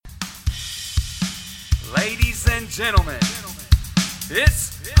Ladies and gentlemen,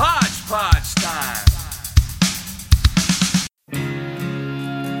 it's Hodgepodge time.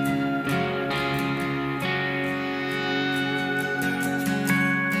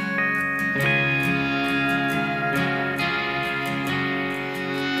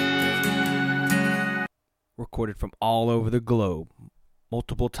 Recorded from all over the globe.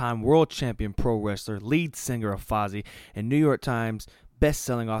 Multiple-time world champion pro wrestler, lead singer of Fozzy, and New York Times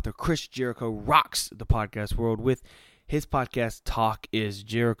best-selling author Chris Jericho rocks the podcast world with his podcast, Talk is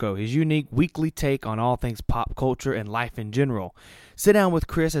Jericho, his unique weekly take on all things pop culture and life in general. Sit down with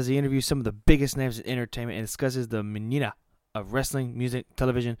Chris as he interviews some of the biggest names in entertainment and discusses the minutiae of wrestling, music,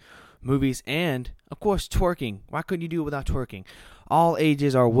 television, movies, and, of course, twerking. Why couldn't you do it without twerking? All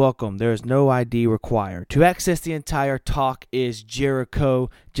ages are welcome. There is no ID required. To access the entire Talk is Jericho,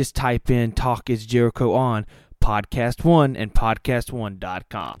 just type in Talk is Jericho on Podcast One and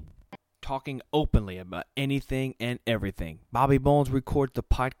podcast1.com. Talking openly about anything and everything. Bobby Bones records the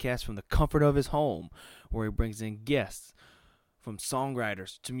podcast from the comfort of his home, where he brings in guests from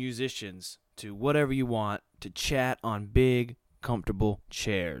songwriters to musicians to whatever you want to chat on big, comfortable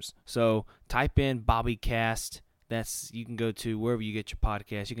chairs. So type in Bobbycast. You can go to wherever you get your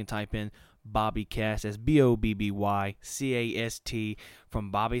podcast. You can type in Bobbycast. That's BOBBYCAST, from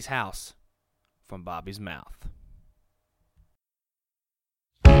Bobby's house, from Bobby's mouth.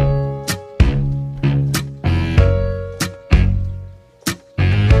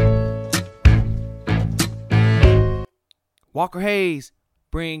 Walker Hayes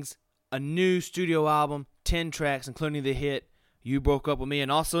brings a new studio album, 10 tracks, including the hit You Broke Up With Me, and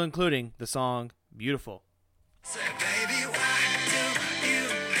also including the song Beautiful. Say, baby, why do you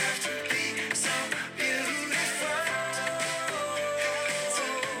have to be so beautiful?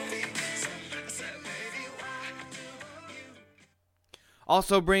 Say, baby, why do you?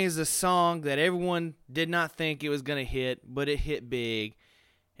 Also brings the song that everyone did not think it was going to hit, but it hit big,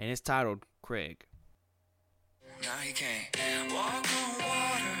 and it's titled Craig. Now he can't walk on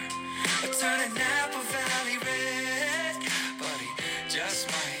water or turn a Napa Valley red, but he just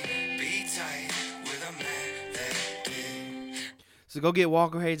might be tight with a man that did. So go get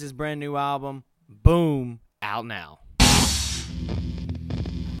Walker Hayes' brand new album, Boom, out now.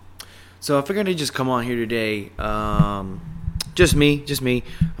 So I figured I'd just come on here today, just me.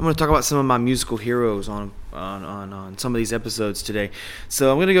 I'm going to talk about some of my musical heroes on some of these episodes today.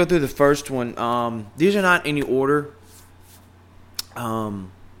 So I'm going to go through the first one. These are not in any order.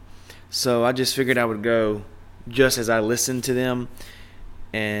 So I just figured I would go just as I listened to them.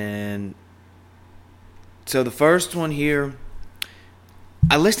 And so the first one here,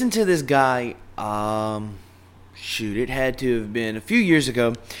 I listened to this guy, it had to have been a few years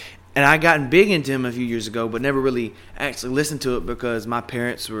ago. And I gotten big into him a few years ago, but never really actually listened to it because my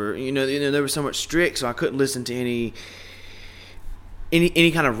parents were, they were somewhat strict, so I couldn't listen to any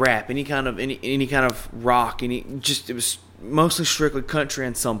kind of rap, any kind of rock, it was mostly strictly country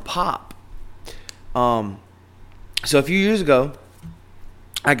and some pop. So a few years ago,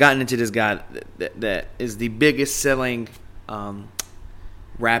 I gotten into this guy that is the biggest selling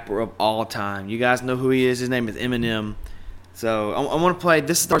rapper of all time. You guys know who he is. His name is Eminem. So I want to play.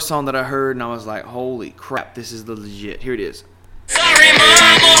 This is the first song that I heard, and I was like, "Holy crap, this is the legit." Here it is. Sorry,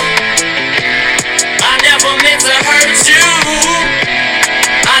 mama, I never meant to hurt you.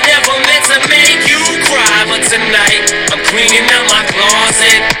 I never meant to make you cry, but tonight I'm cleaning out my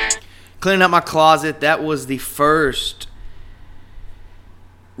closet. Cleaning out my closet. That was the first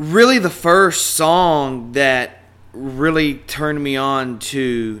song that really turned me on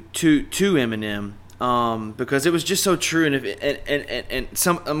to Eminem. Because it was just so true, and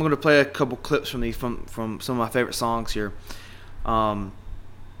I'm going to play a couple clips from these from some of my favorite songs here.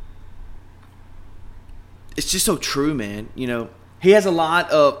 It's just so true, man. He has a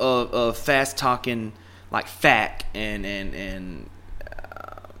lot of fast talking, like fact and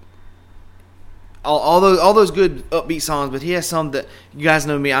all those good upbeat songs, but he has some that, you guys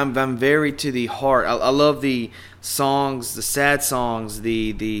know me, I'm very to the heart. I love the songs, the sad songs,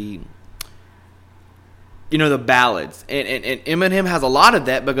 the ballads, and Eminem has a lot of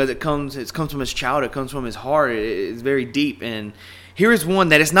that because it comes from his childhood, it comes from his heart. It's very deep, and here is one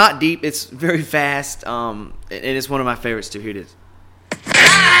that is not deep. It's very fast, and it's one of my favorites too. Here it is.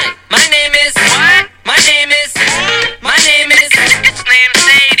 Hi, my name is what? My name is it's named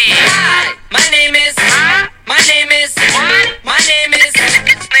Shady. Hi, my name is what? My name is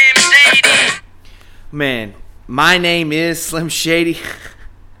it's named Shady. Man, my name is Slim Shady.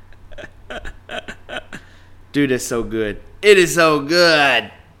 Dude, it's so good. It is so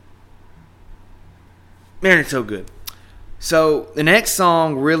good. Man, it's so good. So the next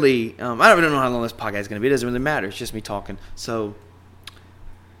song really, I don't know how long this podcast is going to be. It doesn't really matter. It's just me talking. So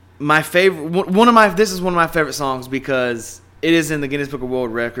my favorite, this is one of my favorite songs because it is in the Guinness Book of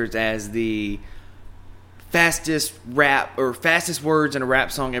World Records as the fastest rap or fastest words in a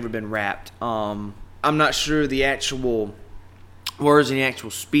rap song ever been rapped. I'm not sure the actual words and the actual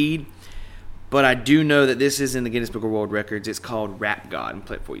speed, but I do know that this is in the Guinness Book of World Records. It's called Rap God. I'm going to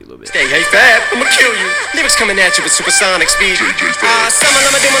play it for you a little bit. Hey, Fab, I'ma kill you. Lyrics coming at you with supersonic speed. Summer,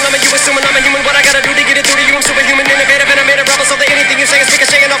 you assuming I'm a human. What I gotta do to get it through to you? I'm superhuman, innovative, and I made a rubber. So that anything you say is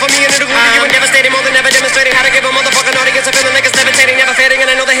shaking off of me and it'll glue to you and devastating. More than ever demonstrating how to give a motherfucking audience a feeling like it's levitating, never fading. And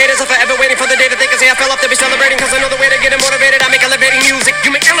I know the haters are forever waiting for the day that they can say I fell off to be celebrating. Cause I know the way to get them motivated. I make elevating music.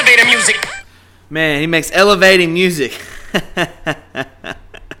 You make elevator music. Man, he makes elevating music.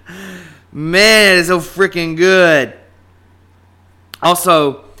 Man, it's so freaking good.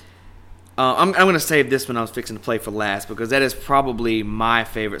 Also, I'm going to save this one I was fixing to play for last because that is probably my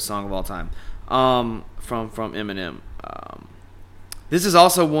favorite song of all time from Eminem. This is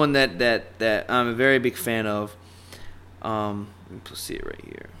also one that I'm a very big fan of. Let's see it right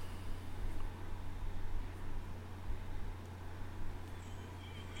here.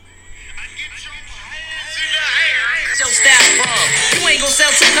 You ain't gonna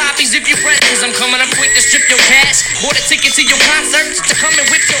sell 2 copies if you presents. I'm coming up quick to strip your cash. Bought a ticket to your concert to come and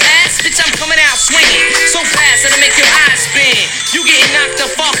whip your ass. Bitch, I'm coming out swinging so fast that'll make your eyes spin. You getting knocked the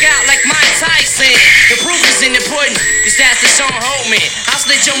fuck out like Mike Tyson. The proof is in the pudding. This that's the Sean Holtman. I'll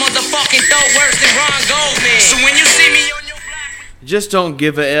slit your motherfucking throat worse than Ron Goldman. So when you see me on your block, Just don't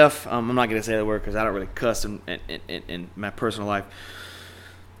give a F. I'm not going to say the word because I don't really cuss in my personal life.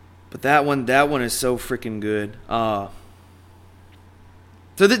 But that one is so freaking good.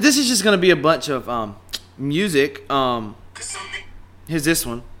 So this is just going to be a bunch of music. Here's this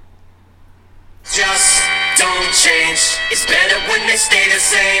one. Just don't change. It's better when they stay the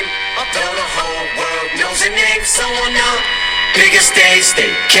same. Although the whole world knows your name, someone know bigger stage they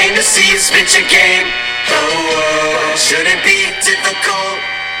came to see you spit your game. Oh, shouldn't be difficult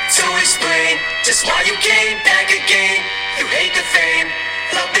to explain just why you came back again. You hate the fame,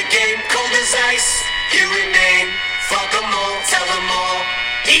 love the game, cold as ice. You remain. Fuck them all, tell them all.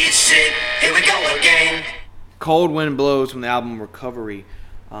 Eat shit, here we go again. Cold Wind Blows from the album Recovery.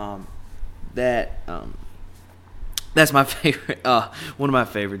 That's my favorite. One of my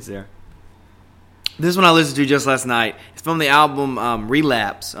favorites there. This one I listened to just last night. It's from the album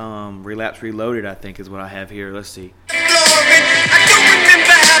Relapse. Relapse Reloaded, I think, is what I have here. Let's see. I don't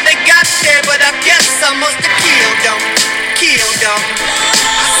remember how they got there, but I guess I must have killed them. I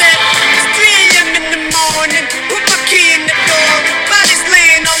said, it's 3 a.m. in the morning, put my key in the door, bodies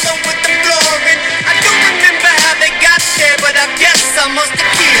laying all over the floor, and I don't remember how they got there, but I guess I must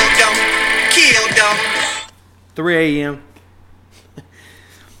have killed them. 3 a.m.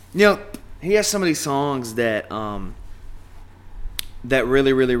 You know, he has some of these songs that that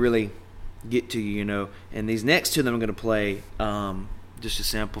really, really, really get to you, you know. And these next two that I'm going to play, just a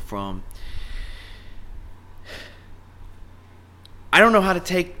sample from. I don't know how to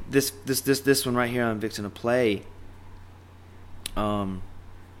take this one right here I'm fixing to play. Because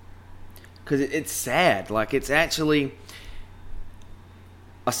it's sad. Like, it's actually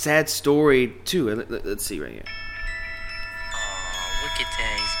a sad story, too. Let's see right here. oh, look at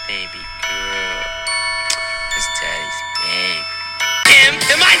Daddy's baby girl. It's Daddy's baby.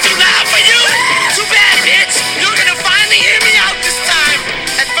 Am I too loud for you? Too bad, bitch. You're gonna finally hear me out this time.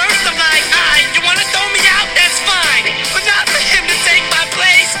 At first I'm like, alright, you wanna throw me out? That's fine. But not for him to take my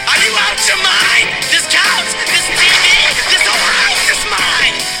place. Are you out your mind? This couch, this TV, this whole house is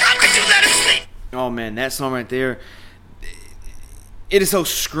mine. How could you let him sleep? Oh, man, that song right there. It is so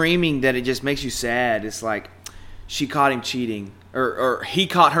screaming that it just makes you sad. It's like she caught him cheating. Or he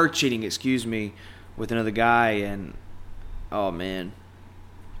caught her cheating, excuse me, with another guy. And, oh, man.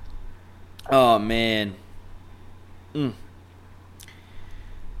 Oh, man.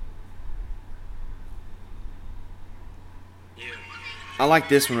 I like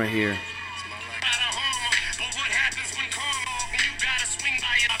this one right here.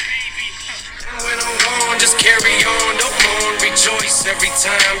 When I'm gone, just carry on, don't mourn, rejoice every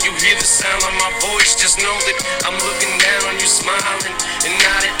time you hear the sound of my voice. Just know that I'm looking down, you smiling, and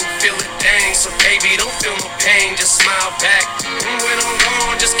I didn't feel a thing. So baby, don't feel no pain, just smile back. And when I'm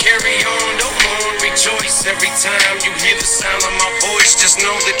gone, just carry on, don't mourn, rejoice every time you hear the sound of my voice. Just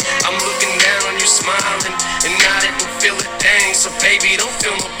know that I'm looking down, you smiling, and I didn't feel a thing. So baby, don't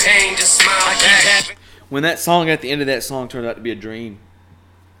feel no pain, just smile back. When that song at the end of that song turned out to be a dream,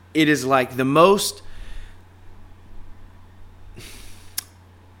 it is like the most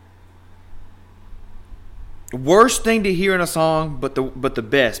worst thing to hear in a song, but the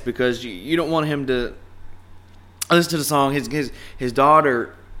best, because you don't want him to listen to the song. His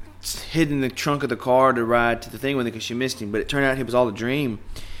daughter hid in the trunk of the car to ride to the thing with him because she missed him, but it turned out it was all a dream.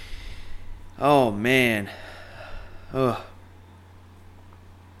 Oh man, ugh.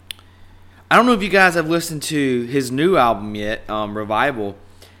 I don't know if you guys have listened to his new album yet, Revival.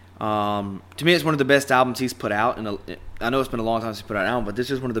 To me, it's one of the best albums he's put out. And I know it's been a long time since he put out an album, but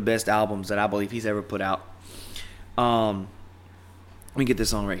this is one of the best albums that I believe he's ever put out. Let me get this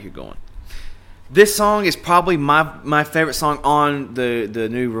song right here going. This song is probably my favorite song on the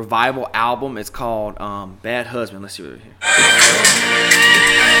new Revival album. It's called Bad Husband. Let's see what we hear.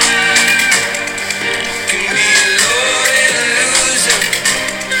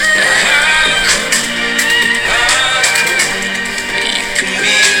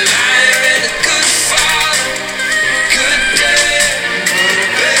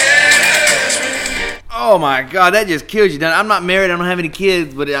 Oh my God, that just kills you. I'm not married. I don't have any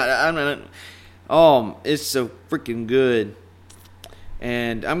kids, but it's so freaking good.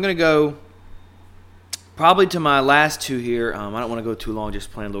 And I'm gonna go probably to my last two here. I don't want to go too long,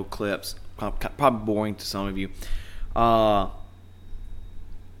 just playing little clips. Probably boring to some of you. I'm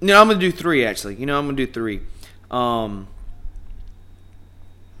gonna do three actually. I'm gonna do three. My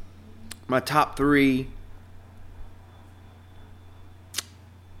top three.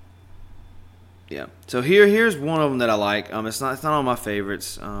 Yeah. So here's one of them that I like. It's not on my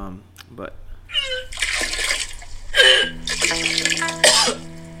favorites. But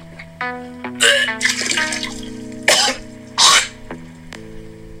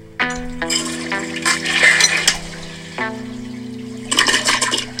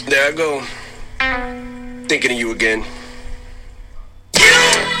there I go, thinking of you again.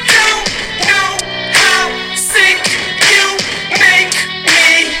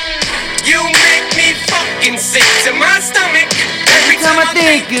 Sick to my stomach. Every time I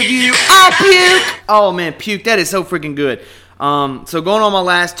think of you, I'll puke. Oh man, puke! That is so freaking good. So going on my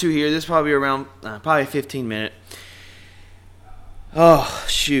last two here. This is probably around probably 15 minute. Oh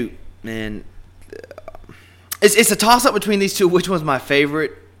shoot, man! It's a toss up between these two. Which one's my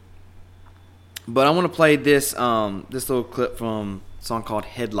favorite? But I want to play this this little clip from a song called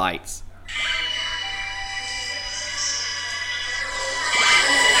Headlights.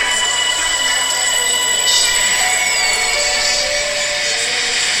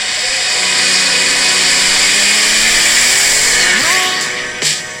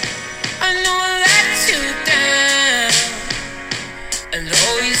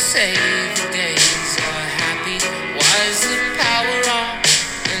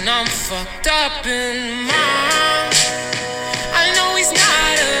 Fucked up in mind. I know he's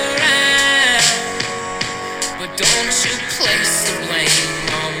not around, but don't you place the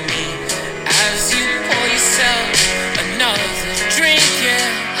blame on me as you pour yourself another drink. Yeah,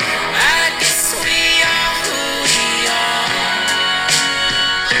 I guess we are who we are.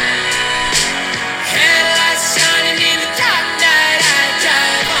 Headlights shining in the dark night I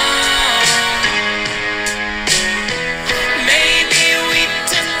drive on. Maybe we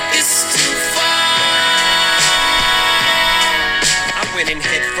took this too far. I went in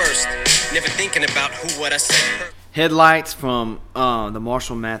head first, never thinking about who, what I said. Headlights from the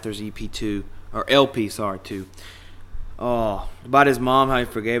Marshall Mathers EP2 or LP, sorry, 2. Oh, about his mom, how he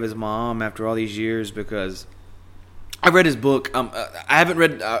forgave his mom after all these years, because I read his book. I haven't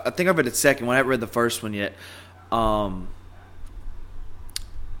read. I think I've read the second one. I haven't read the first one yet.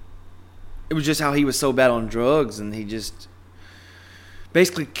 It was just how he was so bad on drugs, and he just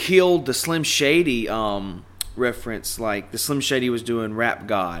basically killed the Slim Shady reference. Like the Slim Shady was doing Rap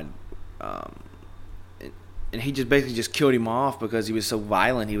God, and he just basically just killed him off because he was so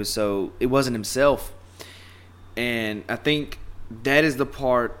violent. It wasn't himself. And I think that is the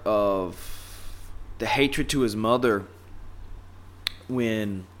part of the hatred to his mother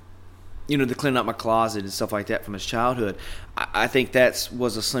when, the cleaning up my closet and stuff like that from his childhood. I think that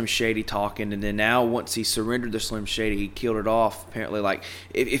was a Slim Shady talking. And then now once he surrendered the Slim Shady, he killed it off. Apparently, like,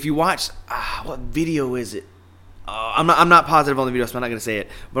 if you watch, what video is it? I'm not positive on the video, so I'm not going to say it.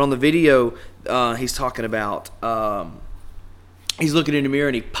 But on the video, he's talking about... he's looking in the mirror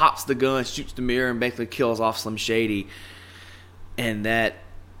and he pops the gun, shoots the mirror, and basically kills off Slim Shady. And that,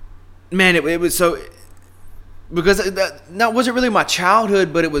 man, it was so, because that wasn't really my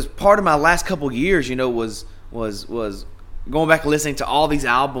childhood, but it was part of my last couple years. Was going back and listening to all these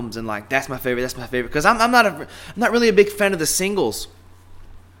albums and like that's my favorite. Because I'm not really a big fan of the singles,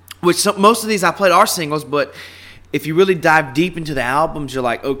 which most of these I played are singles. But if you really dive deep into the albums, you're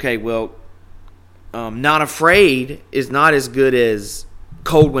like, okay, well. Not Afraid is not as good as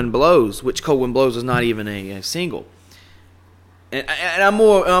Cold Wind Blows, which Cold Wind Blows was not even a single. And I'm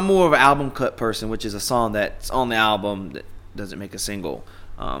more of an album cut person, which is a song that's on the album that doesn't make a single.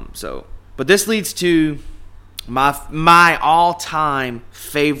 But this leads to my all-time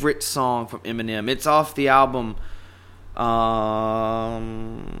favorite song from Eminem. It's off the album. Well,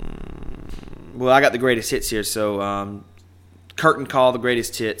 I got the greatest hits here, so Curtain Call, the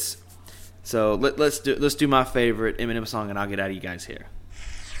greatest hits. So let's do my favorite Eminem song, and I'll get out of you guys here.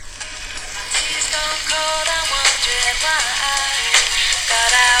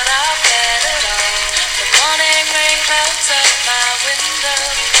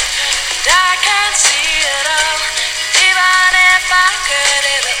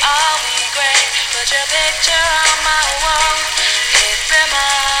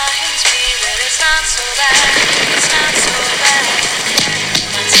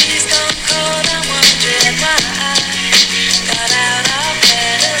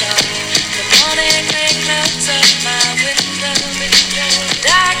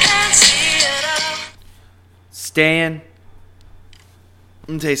 Stan, let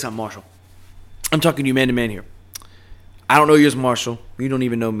me tell you something, Marshall. I'm talking to you man to man here. I don't know you as Marshall. You don't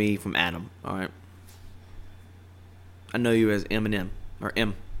even know me from Adam, all right? I know you as Eminem, or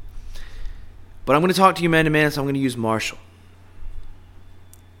M. But I'm going to talk to you man to man, so I'm going to use Marshall.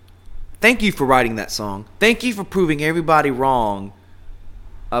 Thank you for writing that song. Thank you for proving everybody wrong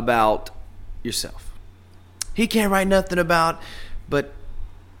about yourself. He can't write nothing about but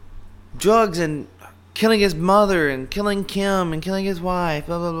drugs and killing his mother and killing Kim and killing his wife,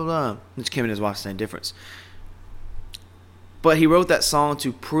 blah, blah, blah, blah. Which Kim and his wife, same difference. But he wrote that song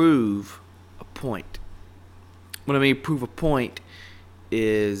to prove a point. What I mean prove a point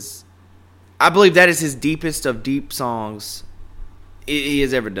is, I believe that is his deepest of deep songs he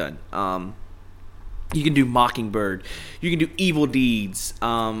has ever done. You can do Mockingbird. You can do Evil Deeds.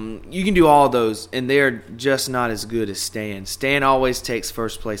 You can do all those, and they're just not as good as Stan. Stan always takes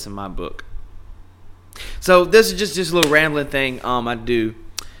first place in my book. So this is just a little rambling thing I do.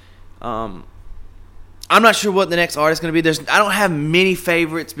 I'm not sure what the next artist is going to be. I don't have many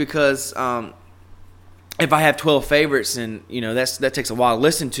favorites because if I have 12 favorites, and that takes a while to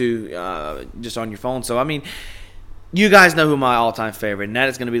listen to just on your phone. So I mean, you guys know who my all-time favorite, and that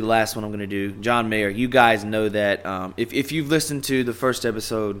is going to be the last one I'm going to do. John Mayer. You guys know that if you've listened to the first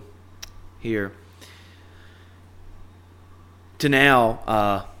episode here to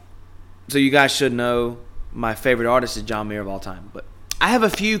now. So you guys should know my favorite artist is John Mayer of all time. But I have a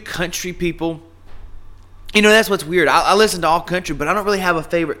few country people. That's what's weird. I listen to all country, but I don't really have a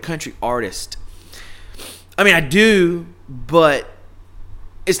favorite country artist. I mean, I do, but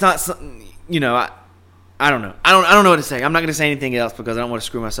it's not something, I don't know. I don't know what to say. I'm not going to say anything else because I don't want to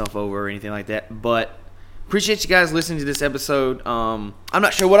screw myself over or anything like that. But appreciate you guys listening to this episode. I'm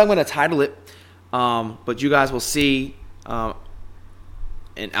not sure what I'm going to title it, but you guys will see.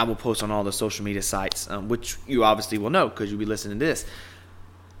 And I will post on all the social media sites, which you obviously will know because you'll be listening to this.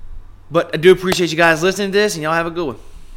 But I do appreciate you guys listening to this, and y'all have a good one.